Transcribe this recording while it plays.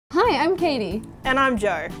Hi, I'm Katie. And I'm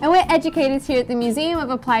Joe. And we're educators here at the Museum of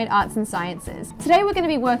Applied Arts and Sciences. Today we're going to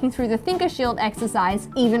be working through the ThinkerShield exercise,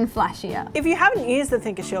 Even.Flashier. If you haven't used the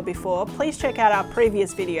ThinkerShield before, please check out our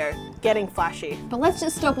previous video, Getting Flashy. But let's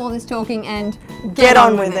just stop all this talking and get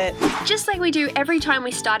on with it. Just like we do every time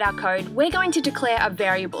we start our code, we're going to declare a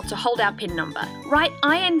variable to hold our PIN number. Write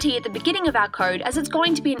int at the beginning of our code as it's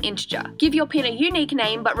going to be an integer. Give your PIN a unique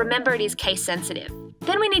name, but remember it is case sensitive.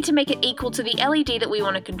 Then we need to make it equal to the LED that we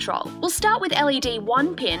want to control. We'll start with LED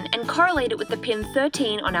 1 pin and correlate it with the pin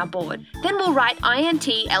 13 on our board. Then we'll write int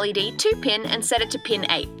LED 2 pin and set it to pin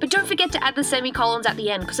 8. But don't forget to add the semicolons at the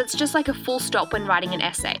end because it's just like a full stop when writing an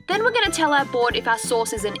essay. Then we're going to tell our board if our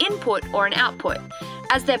source is an input or an output.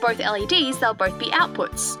 As they're both LEDs, they'll both be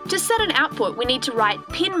outputs. To set an output, we need to write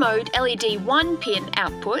pin mode LED 1 pin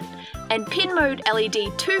output and pin mode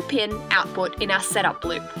LED 2 pin output in our setup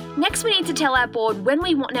loop. Next, we need to tell our board when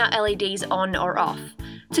we want our LEDs on or off.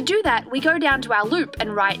 To do that, we go down to our loop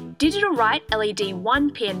and write digital write LED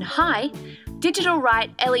 1 pin high, digital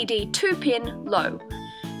write LED 2 pin low.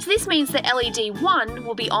 So this means that LED 1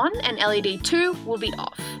 will be on and LED 2 will be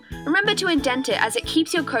off. Remember to indent it as it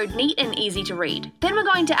keeps your code neat and easy to read. Then we're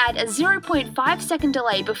going to add a 0.5 second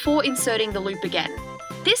delay before inserting the loop again.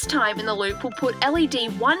 This time in the loop we'll put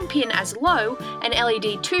LED 1 pin as low and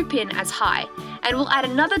LED 2 pin as high, and we'll add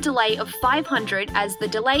another delay of 500 as the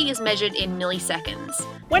delay is measured in milliseconds.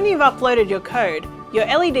 When you've uploaded your code, your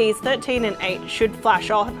LEDs 13 and 8 should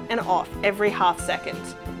flash on and off every half second.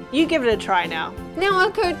 You give it a try now. now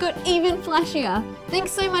our code got even flashier.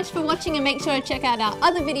 Thanks so much for watching, and make sure to check out our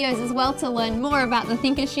other videos as well to learn more about the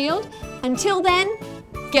ThinkerShield. Until then,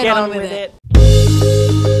 get on with it.